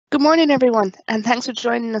Good morning, everyone, and thanks for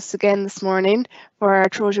joining us again this morning for our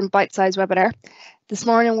Trojan Bite-Size webinar. This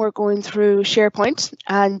morning we're going through SharePoint,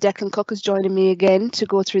 and Declan Cooke is joining me again to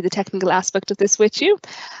go through the technical aspect of this with you.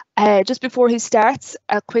 Just before he starts,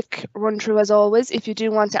 a quick run through as always. If you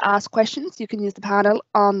do want to ask questions, you can use the panel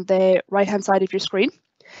on the right-hand side of your screen.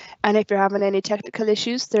 And if you're having any technical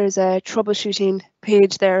issues, there's a troubleshooting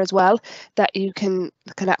page there as well that you can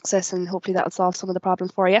access, and hopefully that'll solve some of the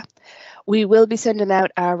problems for you. We will be sending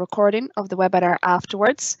out a recording of the webinar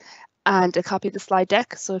afterwards and a copy of the slide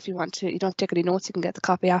deck. So if you want to, you don't take any notes, you can get the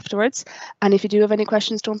copy afterwards. And if you do have any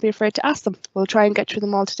questions, don't be afraid to ask them. We'll try and get through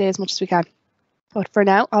them all today as much as we can. But for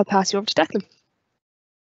now, I'll pass you over to Declan.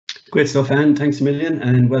 Great stuff, Anne. Thanks a million,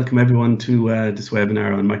 and welcome everyone to this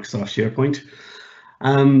webinar on Microsoft SharePoint.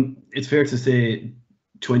 It's fair to say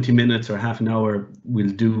 20 minutes or half an hour will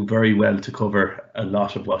do very well to cover a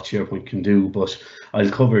lot of what SharePoint can do, but I'll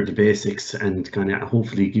cover the basics and kind of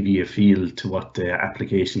hopefully give you a feel to what the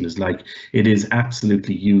application is like. It is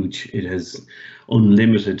absolutely huge. It has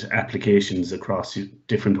unlimited applications across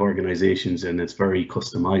different organizations, and it's very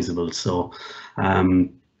customizable. So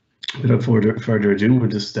without further ado, we'll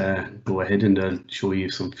just go ahead and I'll show you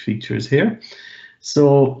some features here.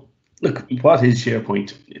 So look, what is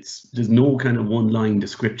SharePoint? There's no kind of one-line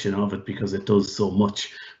description of it because it does so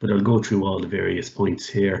much, but I'll go through all the various points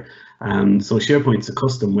here. So SharePoint's a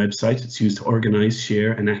custom website. It's used to organize,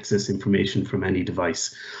 share, and access information from any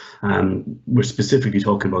device. We're specifically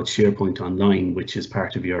talking about SharePoint Online, which is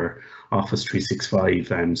part of your Office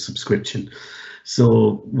 365 subscription.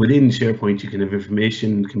 So within SharePoint, you can have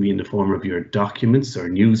information, can be in the form of your documents or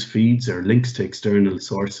news feeds or links to external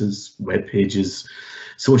sources, web pages,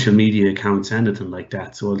 social media accounts, anything like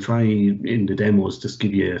that. So I'll try in the demos just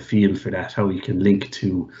give you a feel for that, how you can link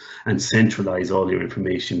to and centralize all your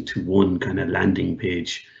information to one kind of landing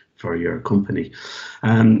page for your company.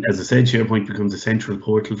 As I said, SharePoint becomes a central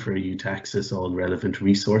portal for you to access all relevant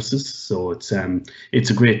resources. So it's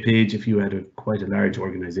a great page if you had quite a large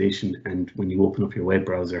organization, and when you open up your web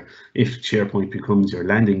browser, if SharePoint becomes your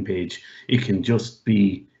landing page, it can just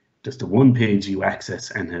be just a one page you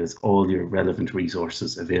access and has all your relevant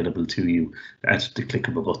resources available to you at the click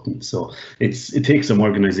of a button. So it takes some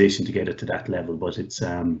organization to get it to that level, but it's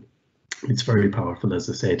very powerful, as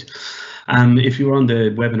I said. If you were on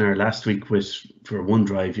the webinar last week for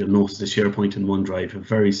OneDrive, you'll notice the SharePoint and OneDrive have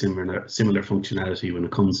very similar functionality when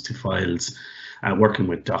it comes to files, working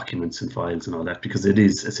with documents and files and all that, because it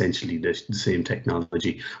is essentially the same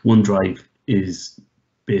technology. OneDrive is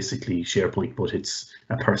basically SharePoint, but it's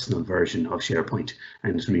a personal version of SharePoint,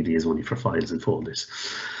 and it really is only for files and folders.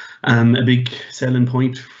 A big selling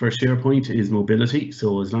point for SharePoint is mobility.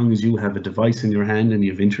 So as long as you have a device in your hand and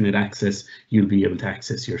you have internet access, you'll be able to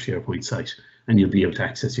access your SharePoint site, and you'll be able to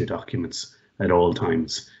access your documents at all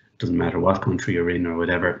times. Doesn't matter what country you're in or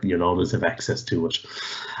whatever, you'll always have access to it.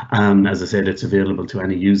 As I said, it's available to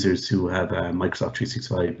any users who have a Microsoft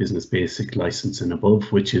 365 Business Basic license and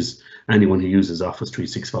above, which is anyone who uses Office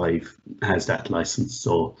 365 has that license.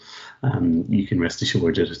 So you can rest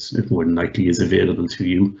assured that it more than likely is available to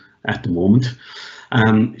you at the moment.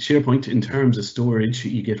 SharePoint, in terms of storage,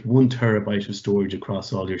 you get 1 terabyte of storage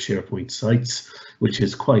across all your SharePoint sites, which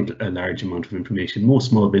is quite a large amount of information. Most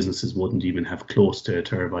small businesses wouldn't even have close to a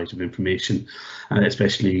terabyte of information,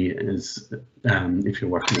 especially as if you're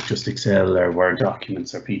working with just Excel or Word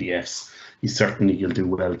documents or PDFs. You'll do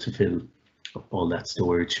well to fill up all that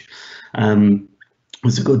storage.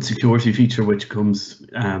 It's a good security feature which comes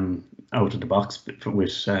out of the box with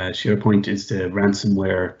SharePoint is the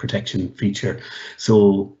ransomware protection feature.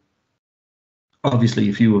 So obviously,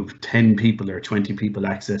 if you have 10 people or 20 people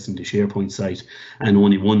accessing the SharePoint site and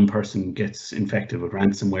only one person gets infected with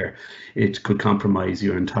ransomware, it could compromise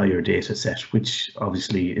your entire data set, which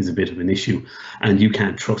obviously is a bit of an issue. And you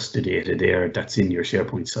can't trust the data there that's in your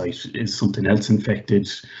SharePoint site. Is something else infected?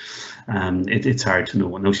 It's hard to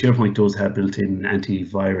know. Now, SharePoint does have built-in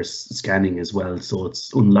antivirus scanning as well, so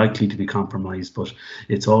it's unlikely to be compromised, but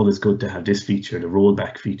it's always good to have this feature, the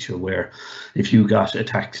rollback feature, where if you got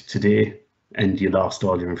attacked today and you lost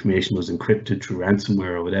all your information, was encrypted through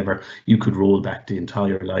ransomware or whatever, you could roll back the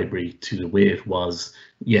entire library to the way it was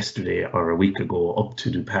yesterday or a week ago up to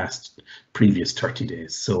the previous 30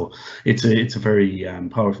 days. So it's a very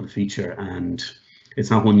powerful feature, and it's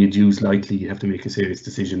not one you'd use lightly. You have to make a serious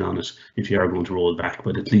decision on it if you are going to roll back,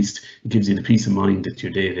 but at least it gives you the peace of mind that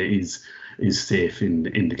your data is safe in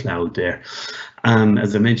the cloud there.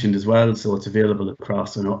 As I mentioned as well, so it's available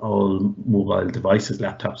across all mobile devices,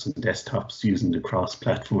 laptops and desktops, using the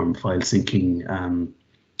cross-platform file syncing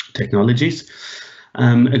technologies.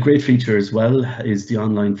 A great feature as well is the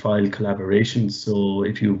online file collaboration. So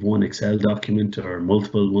if you have one Excel document or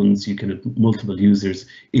multiple ones, you can have multiple users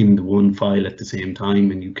in the one file at the same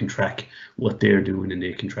time, and you can track what they're doing and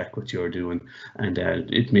they can track what you're doing. And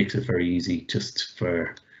it makes it very easy just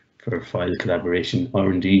for file collaboration.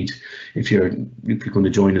 Or indeed, if you're going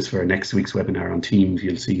to join us for next week's webinar on Teams,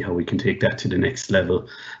 you'll see how we can take that to the next level.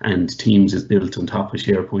 And Teams is built on top of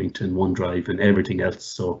SharePoint and OneDrive and everything else,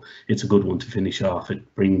 so it's a good one to finish off.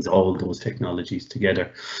 It brings all those technologies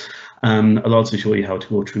together. I'll also show you how to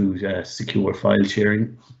go through secure file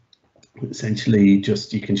sharing. Essentially,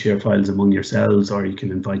 just you can share files among yourselves, or you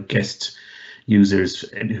can invite guest users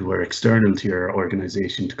who are external to your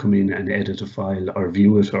organization to come in and edit a file or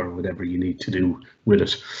view it or whatever you need to do with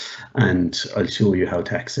it. And I'll show you how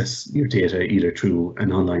to access your data either through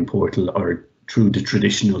an online portal or through the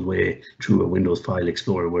traditional way, through a Windows File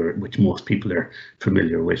Explorer, which most people are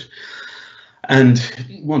familiar with. And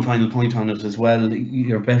one final point on it as well,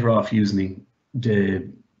 you're better off using the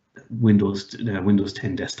Windows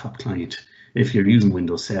 10 desktop client. If you're using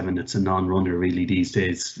Windows 7, it's a non-runner really these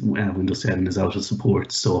days. Windows 7 is out of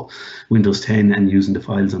support, so Windows 10 and using the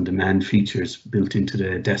files on demand features built into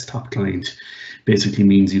the desktop client basically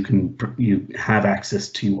means you have access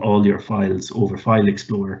to all your files over File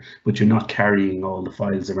Explorer, but you're not carrying all the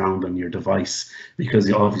files around on your device,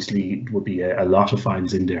 because obviously it would be a lot of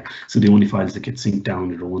files in there. So the only files that get synced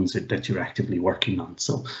down are the ones that you're actively working on.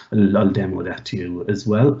 So I'll demo that to you as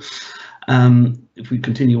well. If we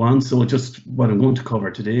continue on, so just what I'm going to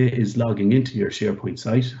cover today is logging into your SharePoint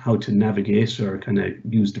site, how to navigate or kind of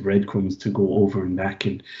use the breadcrumbs to go over and back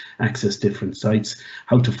and access different sites,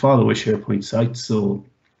 how to follow a SharePoint site. So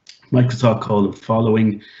Microsoft call it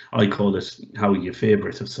following. I call it how you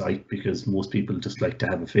favorite a site, because most people just like to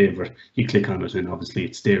have a favorite. You click on it and obviously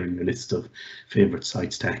it's there in your list of favorite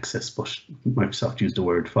sites to access, but Microsoft used the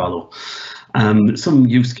word follow. Some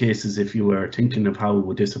use cases, if you are thinking of how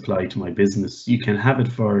would this apply to my business, you can have it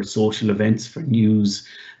for social events, for news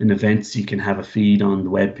and events. You can have a feed on the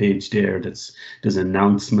web page there there's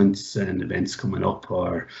announcements and events coming up,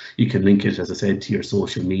 or you can link it, as I said, to your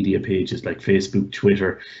social media pages like Facebook,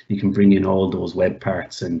 Twitter. You can bring in all those web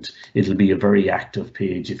parts and it'll be a very active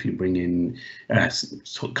page if you bring in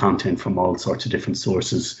content from all sorts of different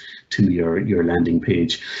sources to your landing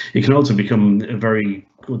page. It can also become a very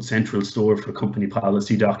good central store for company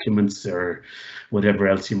policy documents or whatever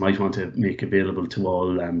else you might want to make available to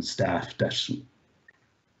all staff that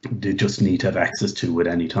they just need to have access to at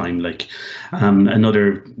any time. Like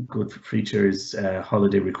another good feature is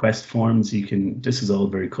holiday request forms. This is all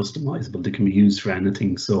very customizable. They can be used for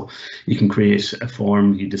anything. So you can create a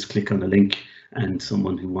form, you just click on a link and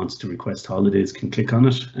someone who wants to request holidays can click on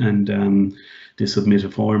it and they submit a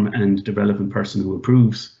form, and the relevant person who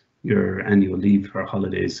approves your annual leave or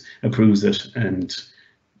holidays approves it, and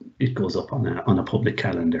it goes up on a public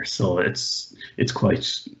calendar. So it's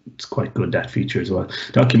quite good, that feature as well.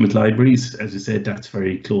 Document libraries, as I said, that's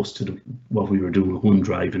very close to what we were doing with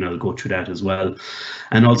OneDrive, and I'll go through that as well.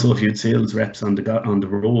 And also, if you had sales reps on the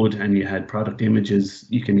road and you had product images,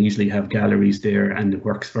 you can easily have galleries there, and it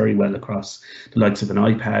works very well across the likes of an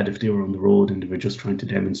iPad. If they were on the road and they were just trying to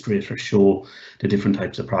demonstrate or show the different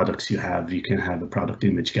types of products you have, you can have a product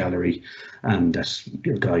image gallery and that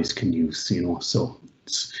your guys can use, so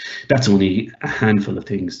that's only a handful of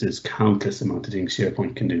things. There's countless amount of things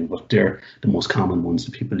SharePoint can do, but they're the most common ones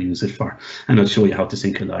that people use it for. And I'll show you how to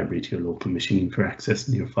sync a library to your local machine for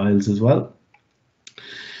accessing your files as well.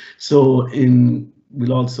 So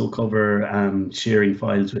we'll also cover sharing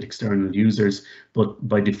files with external users, but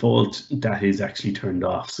by default that is actually turned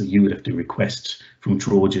off. So you would have to request from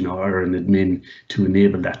Trojan or an admin to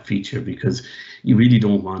enable that feature, because you really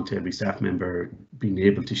don't want every staff member being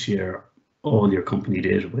able to share all your company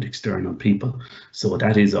data with external people. So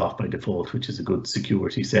that is off by default, which is a good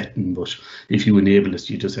security setting. But if you enable it,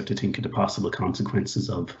 you just have to think of the possible consequences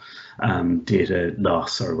of data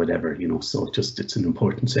loss or whatever, so it's an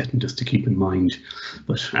important setting just to keep in mind.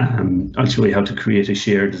 But I'll show you how to create a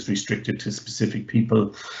share that's restricted to specific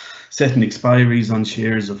people, setting expiries on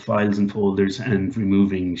shares of files and folders, and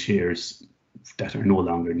removing shares that are no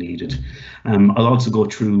longer needed. I'll also go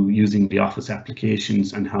through using the Office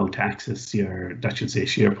applications and how to access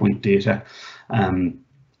SharePoint data.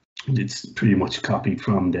 It's pretty much copied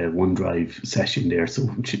from the OneDrive session there. So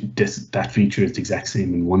that feature is the exact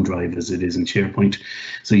same in OneDrive as it is in SharePoint.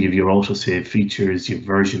 So you have your autosave features, your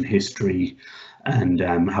version history, and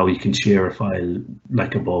how you can share a file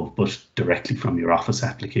like above, but directly from your Office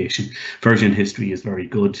application. Version history is very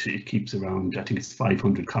good. It keeps around, I think it's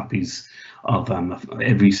 500 copies of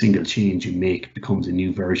every single change you make becomes a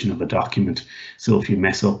new version of a document. So if you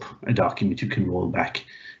mess up a document, you can roll back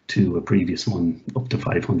to a previous one up to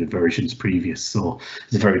 500 versions previous. So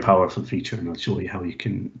it's a very powerful feature, and I'll show you how you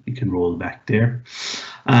can roll back there.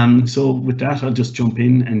 So with that, I'll just jump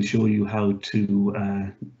in and show you how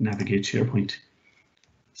to navigate SharePoint.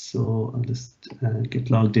 So I'll just get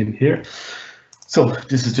logged in here. So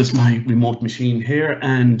this is just my remote machine here,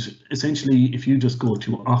 and essentially if you just go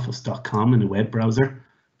to office.com in a web browser,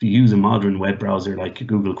 if you use a modern web browser like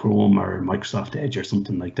Google Chrome or Microsoft Edge or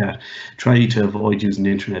something like that, try to avoid using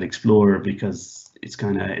Internet Explorer, because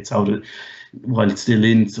it's out of, while it's still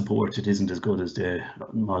in support, it isn't as good as the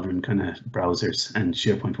modern kind of browsers, and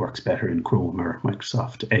SharePoint works better in Chrome or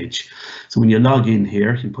Microsoft Edge. So when you log in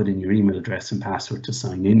here, you put in your email address and password to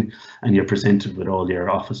sign in, and you're presented with all your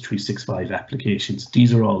Office 365 applications.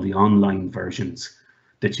 These are all the online versions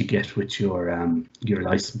that you get with your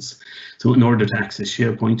license. So in order to access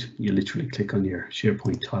SharePoint, you literally click on your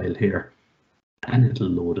SharePoint tile here, and it'll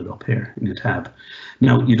load it up here in a tab.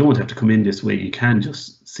 Now, you don't have to come in this way. You can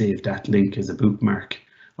just save that link as a bookmark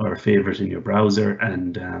or a favorite in your browser,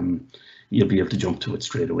 and you'll be able to jump to it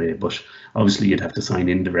straight away. But obviously you'd have to sign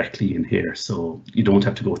in directly in here, so you don't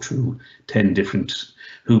have to go through 10 different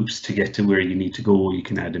hoops to get to where you need to go. You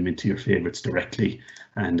can add them into your favorites directly,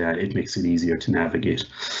 and it makes it easier to navigate.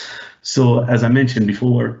 So as I mentioned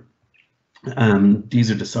before, these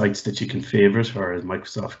are the sites that you can favorite, or as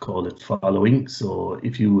Microsoft call it, following. So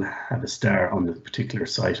if you have a star on the particular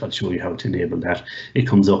site, I'll show you how to enable that. It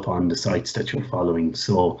comes up on the sites that you're following.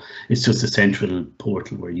 So it's just a central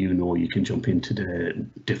portal where you can jump into the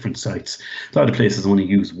different sites. A lot of places only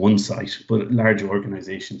use one site, but larger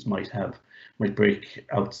organizations might break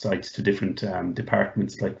out sites to different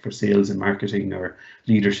departments, like for sales and marketing, or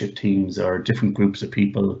leadership teams, or different groups of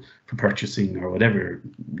people for purchasing, or whatever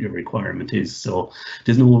your requirement is. So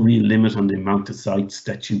there's no real limit on the amount of sites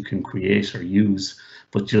that you can create or use,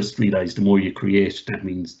 but just realize the more you create, that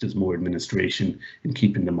means there's more administration in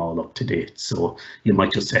keeping them all up to date. So you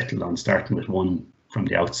might just settle on starting with one from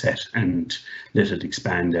the outset and let it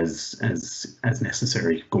expand as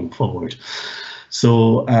necessary going forward.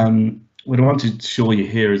 So what I wanted to show you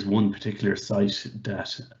here is one particular site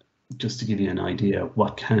that, just to give you an idea of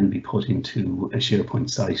what can be put into a SharePoint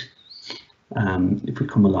site. If we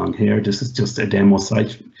come along here, this is just a demo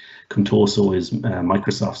site. Contoso is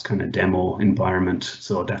Microsoft's kind of demo environment,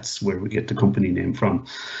 so that's where we get the company name from.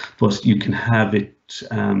 But you can have it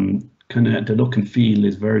kind of, the look and feel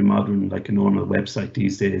is very modern, like a normal website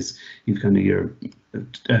these days. You've kind of your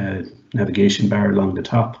navigation bar along the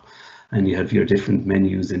top, and you have your different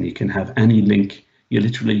menus, and you can have any link.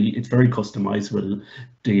 It's very customizable.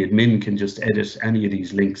 The admin can just edit any of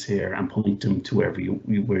these links here and point them to where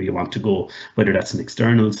you want to go, whether that's an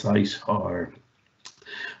external site or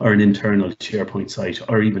an internal SharePoint site,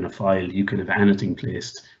 or even a file. You can have anything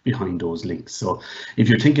placed behind those links. So if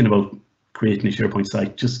you're thinking about creating a SharePoint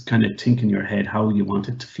site, just kind of think in your head how you want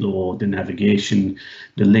it to flow, the navigation,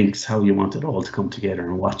 the links, how you want it all to come together,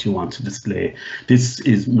 and what you want to display. This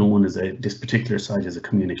is known as this particular site is a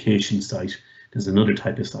communication site. There's another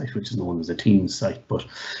type of site which is known as a Teams site, but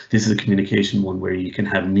this is a communication one where you can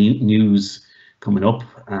have news coming up,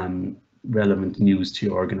 relevant news to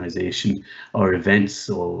your organization, or events.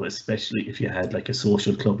 So especially if you had like a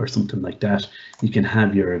social club or something like that, you can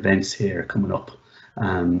have your events here coming up,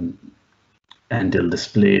 and they'll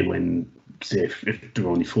display when, say, if they're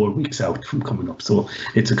only 4 weeks out from coming up. So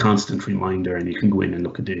it's a constant reminder, and you can go in and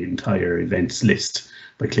look at the entire events list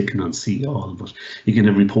by clicking on see all. But you can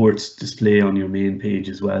have reports display on your main page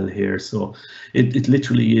as well here. So it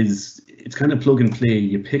literally is, it's kind of plug and play.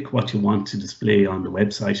 You pick what you want to display on the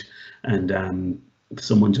website, and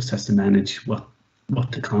someone just has to manage what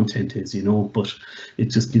the content is, but it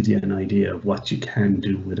just gives you an idea of what you can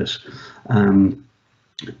do with it.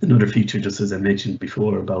 Another feature, just as I mentioned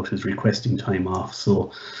before, about is requesting time off.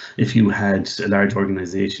 So if you had a large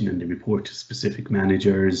organization and they report to specific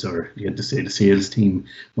managers, or you had to say the sales team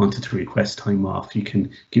wanted to request time off, you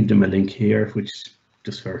can give them a link here, which,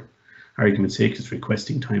 just for argument's sake, is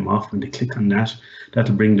requesting time off. When they click on that,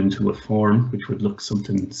 that'll bring them to a form which would look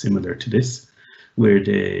something similar to this, where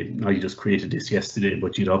I just created this yesterday,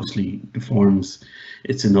 but you'd obviously, the forms,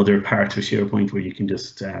 it's another part of SharePoint where you can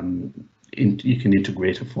just you can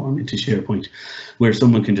integrate a form into SharePoint where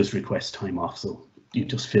someone can just request time off. So you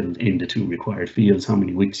just fill in the 2 required fields, how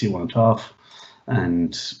many weeks you want off,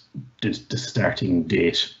 and the starting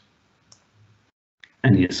date,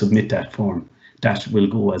 and you submit that form. that will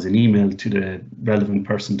go as an email to the relevant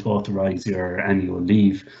person to authorize your annual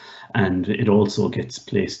leave. And it also gets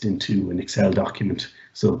placed into an Excel document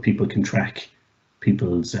so people can track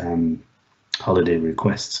people's holiday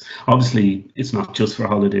requests. Obviously, it's not just for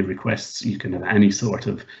holiday requests. You can have any sort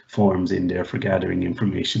of forms in there for gathering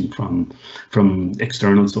information from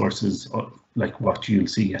external sources, like what you'll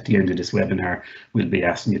see at the end of this webinar. We'll be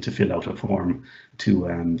asking you to fill out a form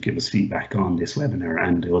to give us feedback on this webinar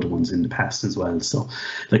and the other ones in the past as well. So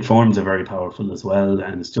like forms are very powerful as well,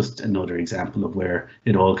 and it's just another example of where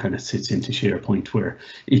it all kind of sits into SharePoint, where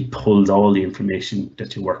it pulls all the information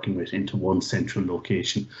that you're working with into one central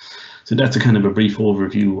location. So that's a kind of a brief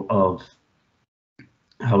overview of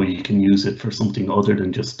how you can use it for something other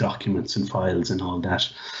than just documents and files and all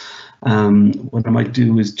that. What I might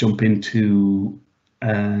do is jump into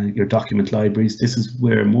your document libraries. This is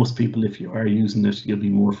where most people, if you are using it, you'll be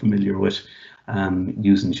more familiar with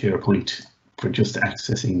using SharePoint for just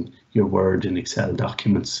accessing your Word and Excel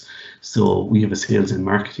documents. So we have a sales and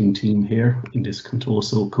marketing team here in this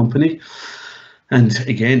Contoso company. And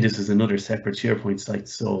again, this is another separate SharePoint site,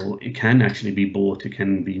 so it can actually be both. It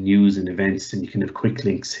can be news and events, and you can have quick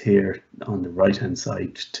links here on the right-hand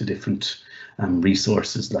side to different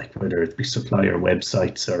resources, like whether it be supplier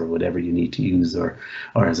websites or whatever you need to use, or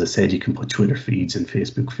as I said, you can put Twitter feeds and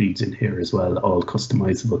Facebook feeds in here as well, all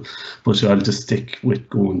customizable. But I'll just stick with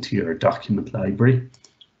going to your document library.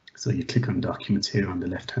 So you click on documents here on the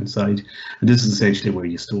left-hand side, and this is essentially where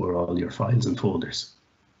you store all your files and folders.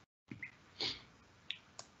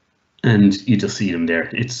 And you just see them there.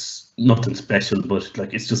 It's nothing special, but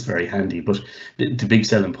like it's just very handy. But the big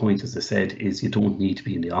selling point, as I said, is you don't need to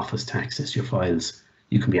be in the office to access your files.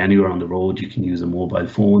 You can be anywhere on the road. You can use a mobile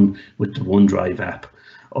phone with the OneDrive app,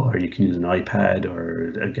 or you can use an iPad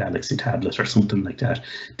or a Galaxy tablet or something like that.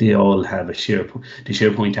 They all have a SharePoint. The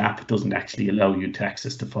SharePoint app doesn't actually allow you to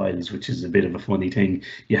access the files, which is a bit of a funny thing.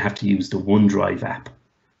 You have to use the OneDrive app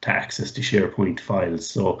to access the SharePoint files.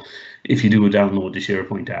 So if you do download the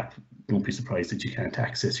SharePoint app, don't be surprised that you can't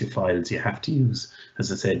access your files. You have to use,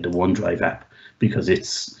 as I said, the OneDrive app, because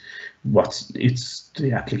it's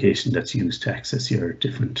the application that's used to access your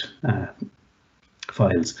different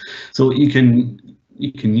files. So you can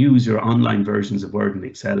use your online versions of Word and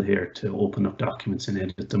Excel here to open up documents and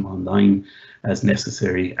edit them online as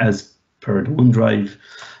necessary. As per the OneDrive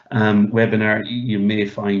webinar, you may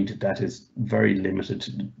find that is very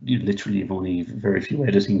limited. You literally have only very few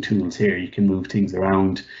editing tools here. You can move things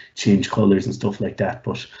around, change colors and stuff like that,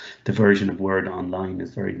 but the version of Word online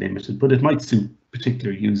is very limited. But it might suit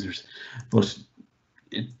particular users, but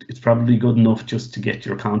it's probably good enough just to get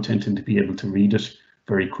your content and to be able to read it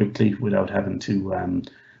very quickly without having to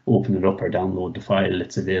open it up or download the file.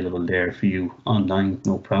 It's available there for you online,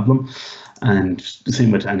 no problem. And the same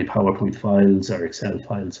with any PowerPoint files or Excel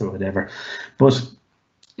files or whatever. But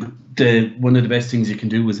one of the best things you can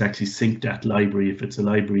do is actually sync that library. If it's a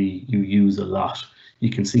library you use a lot, you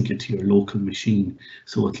can sync it to your local machine.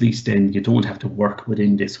 So at least then you don't have to work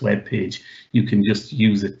within this web page. You can just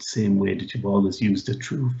use it the same way that you've always used it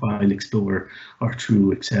through File Explorer or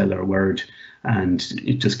through Excel or Word. And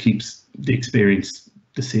it just keeps the experience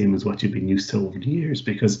the same as what you've been used to over the years,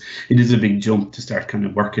 because it is a big jump to start kind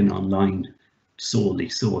of working online solely.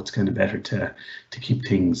 So it's kind of better to keep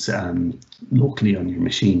things locally on your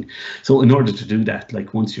machine. So in order to do that,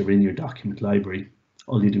 like once you're in your document library,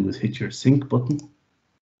 all you do is hit your sync button,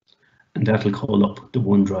 and that'll call up the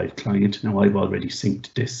OneDrive client. Now I've already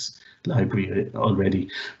synced this library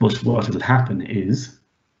already, but what will happen is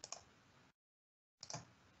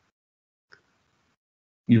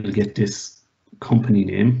you'll get this company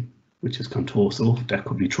name, which is Contoso. That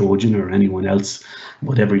could be Trojan or anyone else,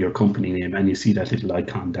 whatever your company name, and you see that little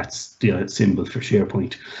icon, that's the symbol for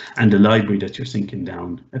SharePoint, and the library that you're syncing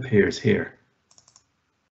down appears here.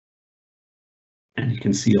 And you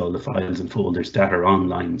can see all the files and folders that are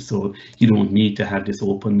online, so you don't need to have this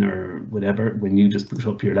open or whatever. When you just boot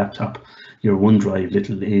up your laptop, your OneDrive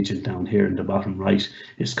little agent down here in the bottom right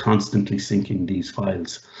is constantly syncing these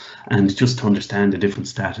files. And just to understand the different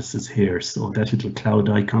statuses here, so that little cloud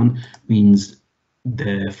icon means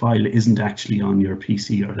the file isn't actually on your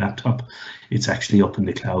PC or laptop, it's actually up in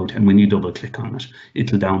the cloud, and when you double click on it,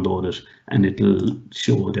 it'll download it and it'll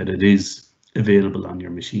show that it is available on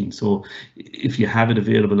your machine. So if you have it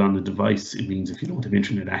available on the device, it means if you don't have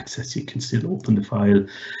internet access, you can still open the file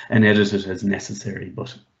and edit it as necessary.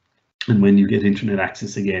 And when you get internet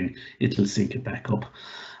access again, it'll sync it back up.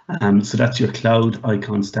 So that's your cloud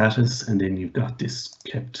icon status, and then you've got this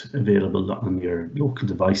kept available on your local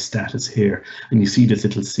device status here, and you see this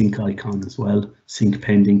little sync icon as well, sync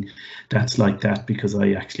pending. That's like that because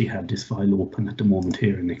I actually have this file open at the moment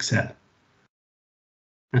here in Excel.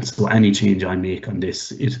 And so any change I make on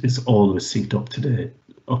this, it is always synced up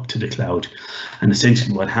to the cloud. And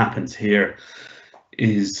essentially what happens here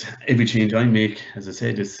is every change I make, as I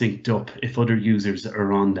said, is synced up. If other users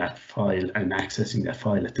are on that file and accessing that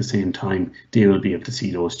file at the same time, they will be able to see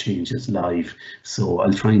those changes live. So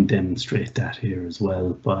I'll try and demonstrate that here as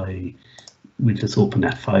well by, we'll just open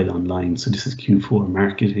that file online. So this is Q4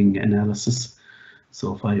 marketing analysis.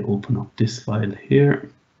 So if I open up this file here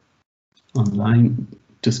online,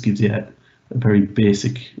 just gives you a very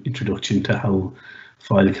basic introduction to how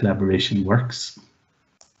file collaboration works.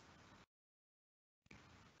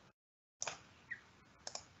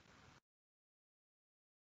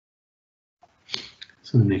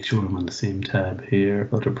 So make sure I'm on the same tab here,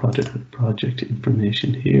 other project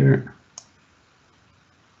information here.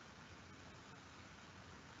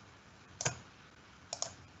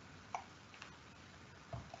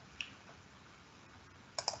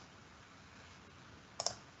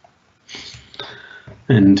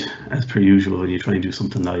 And as per usual, when you try and do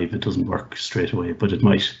something live, it doesn't work straight away, but it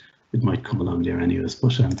might come along there anyways.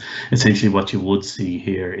 But essentially what you would see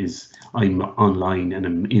here is I'm online and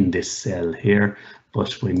I'm in this cell here.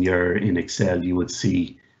 But when you're in Excel, you would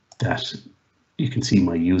see that you can see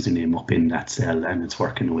my username up in that cell and it's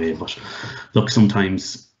working away. But look,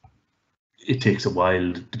 sometimes it takes a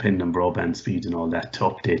while, depending on broadband speed and all that, to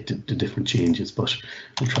update the different changes. But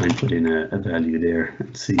I'll try and put in a value there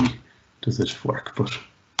and see, does it work? But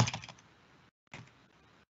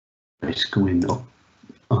might go in up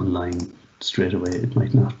online straight away, it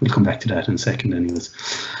might not. We'll come back to that in a second anyways.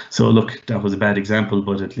 So look, that was a bad example,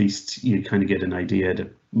 but at least you kind of get an idea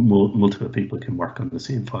that multiple people can work on the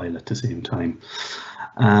same file at the same time.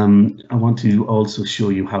 I want to also show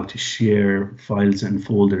you how to share files and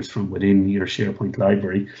folders from within your SharePoint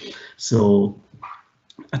library. So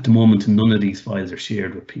at the moment, none of these files are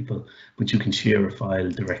shared with people, but you can share a file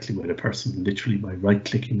directly with a person, literally by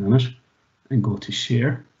right-clicking on it and go to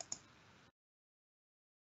share.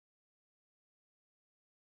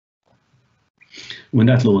 When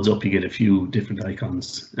that loads up, you get a few different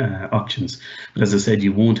icons, options. But as I said,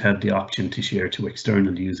 you won't have the option to share to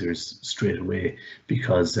external users straight away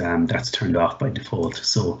because that's turned off by default.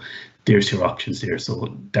 So there's your options there.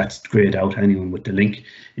 So that's grayed out anyone with the link.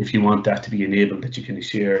 If you want that to be enabled, that you can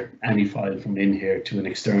share any file from in here to an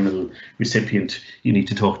external recipient, you need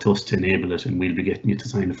to talk to us to enable it, and we'll be getting you to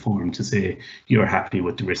sign a form to say you're happy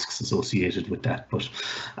with the risks associated with that. But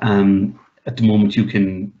at the moment, you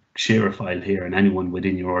can share a file here and anyone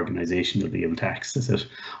within your organization will be able to access it,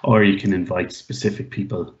 or you can invite specific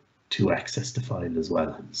people to access the file as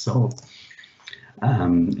well. So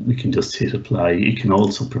we can just hit apply. You can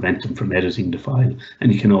also prevent them from editing the file,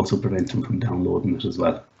 and you can also prevent them from downloading it as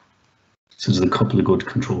well. So there's a couple of good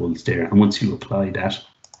controls there, and once you apply that,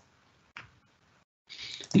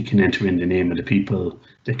 you can enter in the name of the people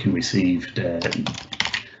that can receive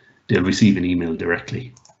they'll receive an email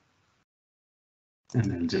directly.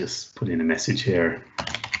 And I'll just put in a message here.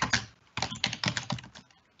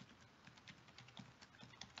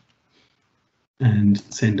 And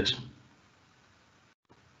send it.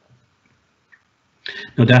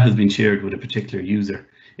 Now that has been shared with a particular user.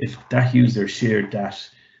 If that user shared that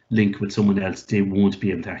link with someone else, they won't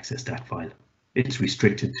be able to access that file. It's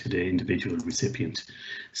restricted to the individual recipient.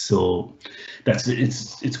 So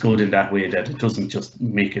it's good in that way that it doesn't just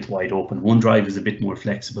make it wide open. OneDrive is a bit more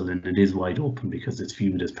flexible and it is wide open because it's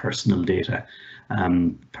viewed as personal data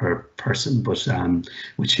per person, but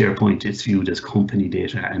with SharePoint it's viewed as company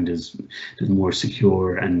data and there's more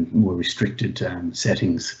secure and more restricted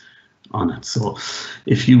settings on it. So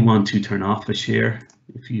if you want to turn off a share,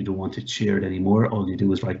 if you don't want it shared anymore, all you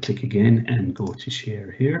do is right click again and go to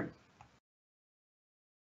share here.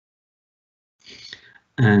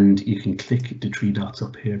 And you can click the three dots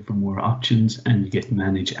up here for more options and you get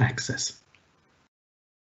manage access.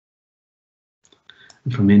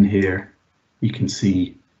 And from in here, you can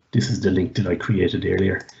see this is the link that I created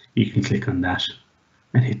earlier. You can click on that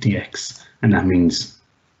and hit the X. And that means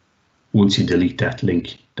once you delete that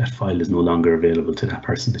link, that file is no longer available to that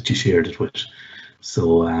person that you shared it with.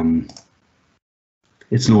 So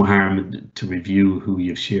it's no harm to review who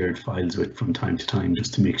you've shared files with from time to time,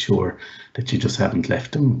 just to make sure that you just haven't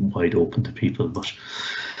left them wide open to people. But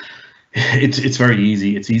it's very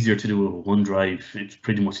easy. It's easier to do with OneDrive. It's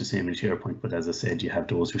pretty much the same in SharePoint, but as I said, you have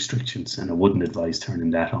those restrictions, and I wouldn't advise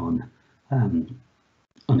turning that on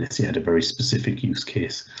unless you had a very specific use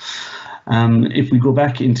case. If we go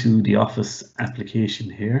back into the Office application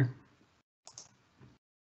here,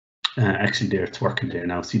 actually there it's working there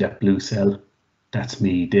now. See that blue cell? That's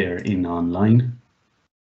me there in online.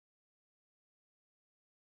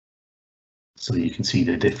 So you can see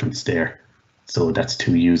the difference there. So that's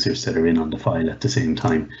 2 users that are in on the file at the same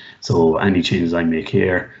time. So any changes I make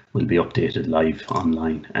here will be updated live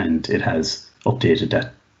online, and it has updated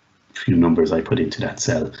that few numbers I put into that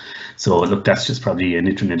cell. So look, that's just probably an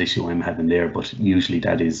internet issue I'm having there, but usually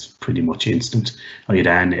that is pretty much instant. I had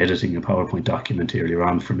Anne editing a PowerPoint document earlier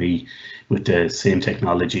on for me with the same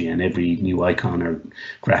technology, and every new icon or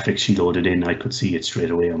graphic she loaded in, I could see it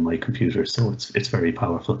straight away on my computer. So it's very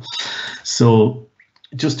powerful. So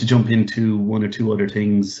just to jump into 1 or 2 other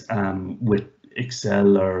things with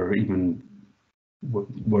Excel, or even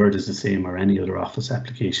Word is the same, or any other Office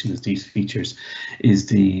application as these features, is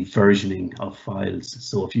the versioning of files.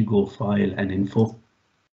 So if you go File and Info,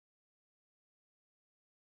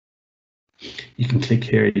 you can click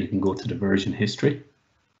here, you can go to the version history,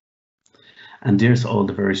 and there's all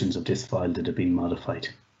the versions of this file that have been modified.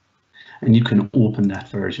 And you can open that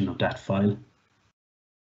version of that file.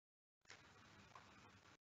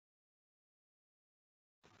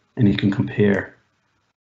 And you can compare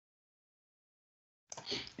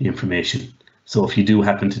the information. So if you do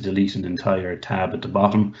happen to delete an entire tab at the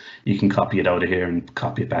bottom, you can copy it out of here and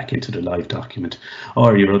copy it back into the live document.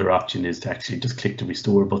 Or your other option is to actually just click the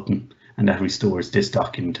restore button, and that restores this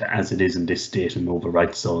document as it is in this state and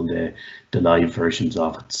overwrites all the live versions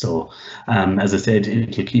of it. So as I said,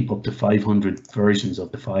 it'll keep up to 500 versions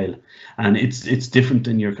of the file, and it's different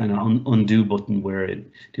than your kind of undo button, where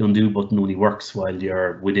the undo button only works while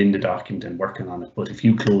you're within the document and working on it. But if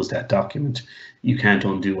you close that document, you can't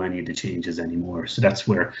undo any of the changes anymore. So that's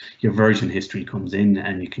where your version history comes in,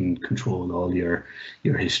 and you can control all your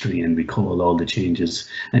history and recall all the changes.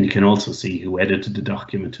 And you can also see who edited the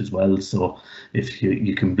document as well. So if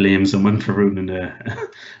you can blame someone for ruining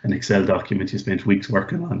an Excel document you spent weeks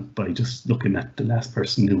working on by just looking at the last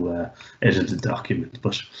person who edited the document.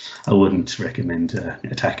 But I wouldn't recommend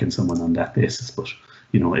attacking someone on that basis. But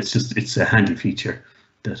you know, it's a handy feature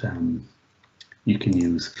that you can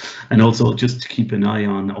use. And also just to keep an eye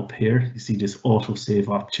on up here, you see this auto save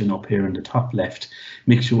option up here in the top left.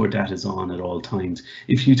 Make sure that is on at all times.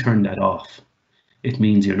 If you turn that off, it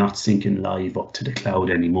means you're not syncing live up to the cloud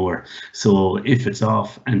anymore. So if it's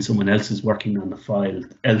off and someone else is working on the file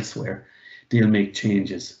elsewhere, they'll make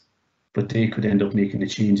changes, but they could end up making a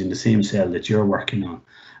change in the same cell that you're working on,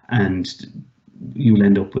 and you'll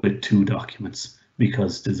end up with 2 documents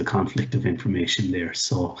because there's a conflict of information there.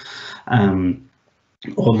 So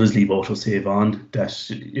always leave autosave on, that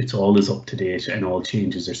it's always up to date and all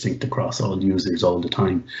changes are synced across all users all the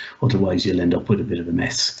time. Otherwise you'll end up with a bit of a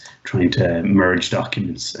mess trying to merge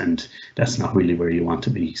documents, and that's not really where you want to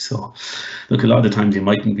be. So look, a lot of times you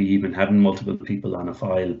mightn't be even having multiple people on a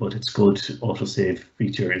file, but it's good. Autosave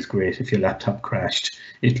feature is great. If your laptop crashed,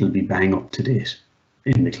 it'll be bang up to date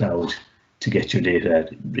in the cloud to get your data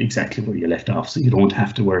exactly where you left off, so you don't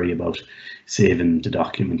have to worry about saving the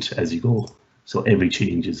document as you go. So every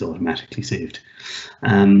change is automatically saved.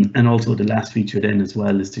 And also the last feature then as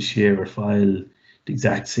well is to share a file the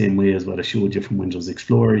exact same way as what I showed you from Windows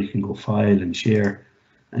Explorer. You can go File and Share,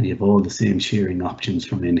 and you have all the same sharing options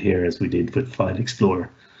from in here as we did with File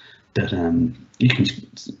Explorer. That you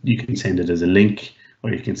can send it as a link,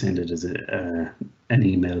 or you can send it as an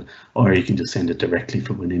email, or you can just send it directly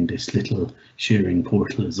from within this little sharing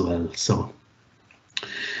portal as well. So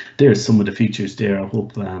there's some of the features there. I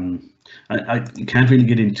hope I can't really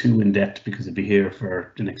get in too in depth because I'll be here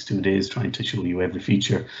for the next 2 days trying to show you every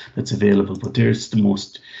feature that's available, but they're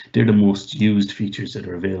the most used features that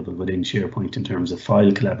are available within SharePoint in terms of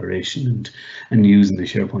file collaboration and using the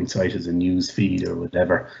SharePoint site as a news feed or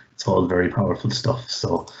whatever. It's all very powerful stuff.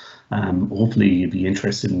 So hopefully you'll be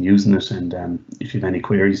interested in using it, and if you have any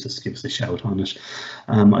queries, just give us a shout on it.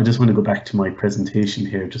 I just want to go back to my presentation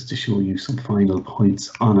here just to show you some final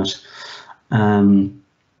points on it.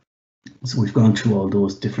 So we've gone through all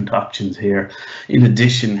those different options here. In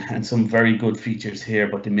addition, and some very good features here,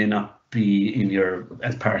 but they may not be in your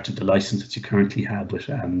as part of the license that you currently have with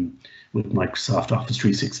Microsoft Office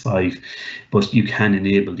 365, but you can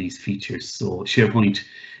enable these features. So SharePoint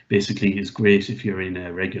basically is great if you're in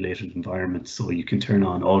a regulated environment. So you can turn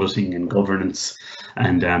on auditing and governance,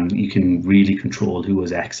 and you can really control who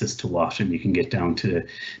has access to what, and you can get down to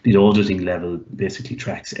the auditing level. Basically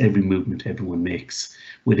tracks every movement everyone makes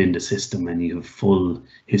within the system, and you have full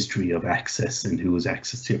history of access and who has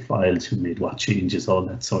access to your files, who made what changes, all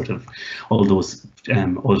those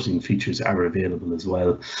auditing features are available as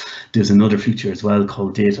well. There's another feature as well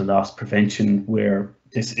called data loss prevention, where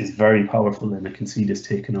this is very powerful, and I can see this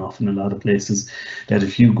taken off in a lot of places, that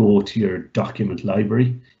if you go to your document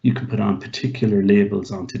library, you can put on particular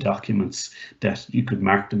labels onto documents that you could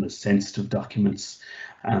mark them as sensitive documents,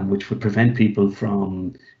 which would prevent people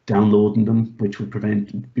from downloading them, which would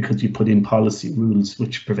prevent, because you put in policy rules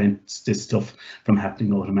which prevents this stuff from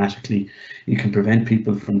happening automatically. You can prevent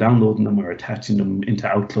people from downloading them or attaching them into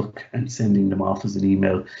Outlook and sending them off as an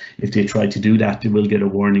email. If they try to do that, they will get a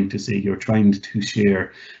warning to say you're trying to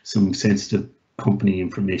share some sensitive company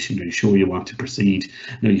information. Are you sure you want to proceed?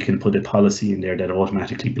 Now you can put a policy in there that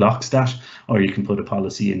automatically blocks that, or you can put a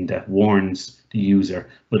policy in that warns the user,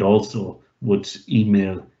 but also would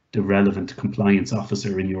email the relevant compliance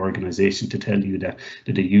officer in your organization to tell you that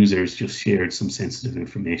the user has just shared some sensitive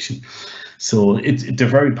information. So they're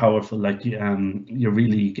very powerful. Like you're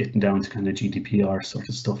really getting down to kind of GDPR sort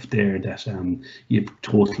of stuff there, that you have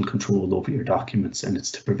total control over your documents, and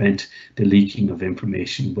it's to prevent the leaking of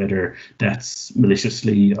information, whether that's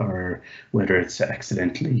maliciously or whether it's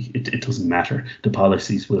accidentally. It doesn't matter. The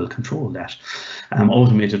policies will control that.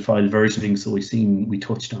 Automated file versioning. So we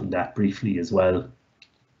touched on that briefly as well,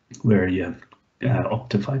 where you have up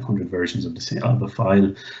to 500 versions of a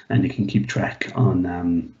file, and you can keep track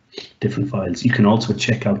on different files. You can also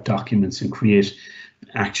check out documents and create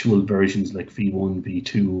actual versions like V1,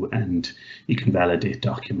 V2, and you can validate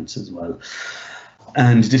documents as well.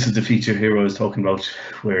 And this is the feature here I was talking about,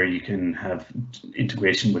 where you can have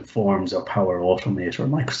integration with Forms or Power Automate, or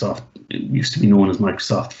Microsoft. It used to be known as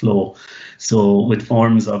Microsoft Flow. So with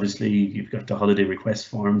Forms, obviously, you've got the holiday request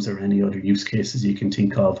forms or any other use cases you can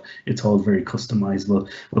think of. It's all very customizable.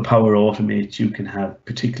 With Power Automate, you can have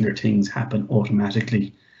particular things happen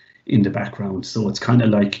automatically in the background. So it's kind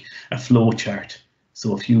of like a flow chart.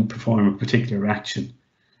 So if you perform a particular action,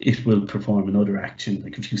 it will perform another action.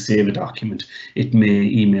 Like if you save a document, it may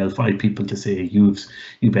email 5 people to say you've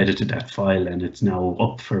edited that file and it's now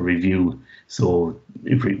up for review. So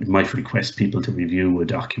it might request people to review a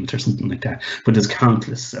document or something like that. But there's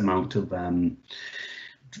countless amount of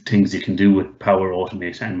things you can do with Power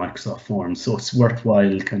Automate and Microsoft Forms. So it's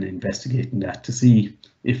worthwhile kind of investigating that to see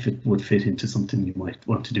if it would fit into something you might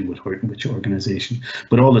want to do with your organization.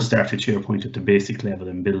 But always start with SharePoint at the basic level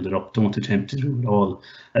and build it up. Don't attempt to do it all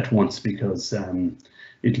at once, because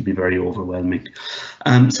it'll be very overwhelming.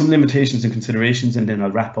 Some limitations and considerations, and then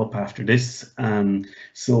I'll wrap up after this.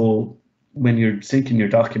 So when you're syncing your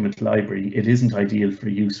document library, it isn't ideal for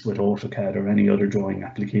use with AutoCAD or any other drawing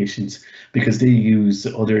applications, because they use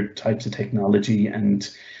other types of technology,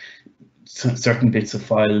 and certain bits of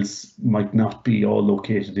files might not be all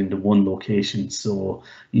located in the one location. So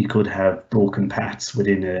you could have broken paths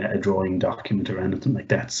within a drawing document or anything like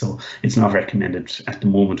that. So it's not recommended at the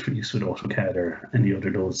moment for use with AutoCAD or any other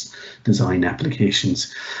those design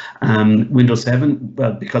applications. Windows 7,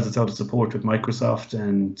 well, because it's out of support with Microsoft,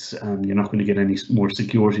 and you're not going to get any more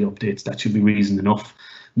security updates, that should be reason enough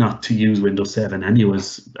not to use Windows 7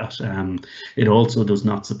 anyways. It also does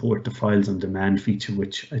not support the files on demand feature,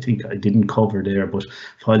 which I think I didn't cover there, but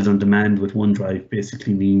files on demand with OneDrive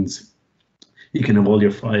basically means you can have all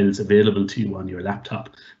your files available to you on your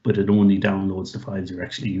laptop, but it only downloads the files you're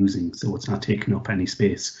actually using, so it's not taking up any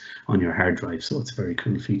space on your hard drive. So it's a very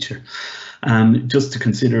cool feature. Just to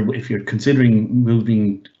consider, if you're considering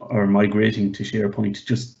moving or migrating to SharePoint,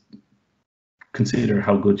 just consider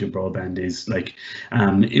how good your broadband is. Like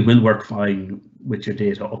it will work fine with your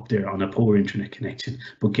data up there on a poor internet connection,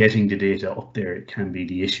 but getting the data up there can be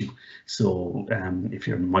the issue. So if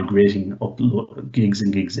you're migrating up gigs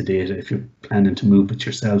and gigs of data, if you're planning to move it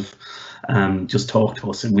yourself, just talk to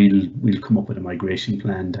us and we'll come up with a migration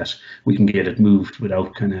plan that we can get it moved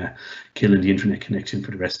without kind of killing the internet connection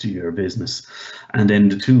for the rest of your business. And then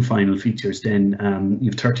the two final features, then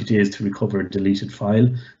you've 30 days to recover a deleted file.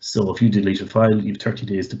 So if you delete a file, you've 30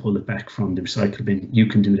 days to pull it back from the recycle bin. You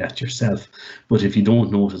can do that yourself, But if you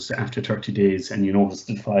don't notice after 30 days and you notice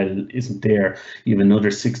the file isn't there, you have another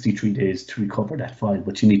 63 days to recover that file,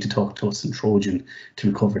 but you need to talk to us in Trojan to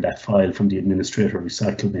recover that file from the administrator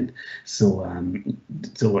recycle bin. So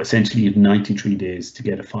essentially you have 93 days to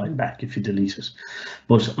get a file back if you delete it.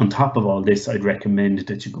 But on top of all this, I'd recommend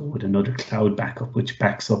that you go with another cloud backup, which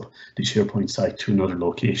backs up the SharePoint site to another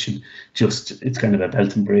location. It's kind of a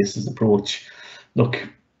belt and braces approach. Look,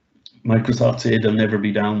 Microsoft say they'll never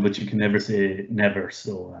be down, but you can never say never.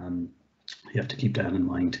 So you have to keep that in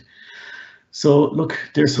mind. So look,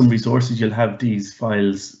 there's some resources. You'll have these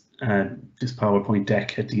files, this PowerPoint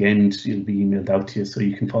deck at the end, you'll be emailed out to you, so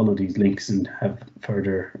you can follow these links and have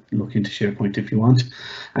further look into SharePoint if you want.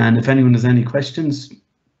 And if anyone has any questions,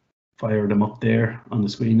 fire them up there on the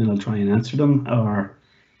screen and I'll try and answer them, or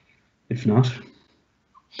if not,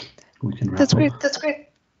 we can wrap That's up. great. That's great.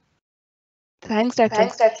 Thanks,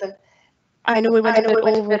 Declan. I know we went a bit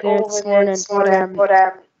over there this morning, but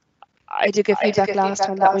I did get feedback last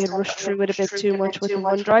time that we had rushed through it a bit too much with the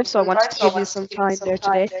OneDrive, so I wanted to give you some time there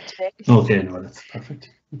today. Okay, no, that's perfect.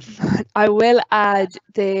 I will add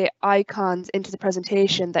the icons into the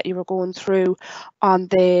presentation that you were going through on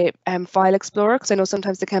the File Explorer, because I know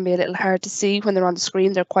sometimes they can be a little hard to see when they're on the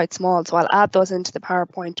screen. They're quite small, so I'll add those into the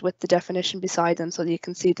PowerPoint with the definition beside them so that you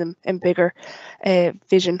can see them in bigger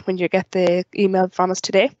vision when you get the email from us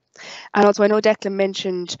today. And also, I know Declan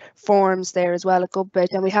mentioned forms there as well a good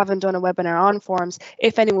bit, and we haven't done a webinar on forms.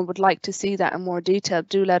 If anyone would like to see that in more detail,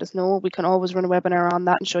 do let us know. We can always run a webinar on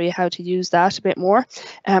that and show you how to use that a bit more.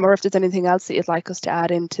 Or if there's anything else that you'd like us to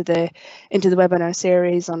add into the webinar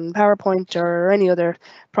series on PowerPoint or any other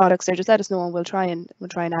products there, just let us know and we'll try and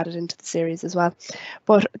add it into the series as well.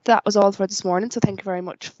 But that was all for this morning, so thank you very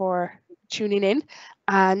much for tuning in.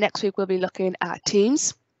 Next week we'll be looking at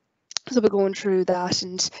Teams. So we're going through that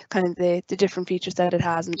and kind of the different features that it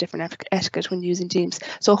has and the different etiquette when using Teams.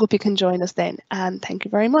 So I hope you can join us then, and thank you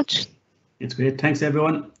very much. It's great. Thanks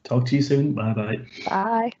everyone. Talk to you soon. Bye bye.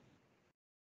 Bye.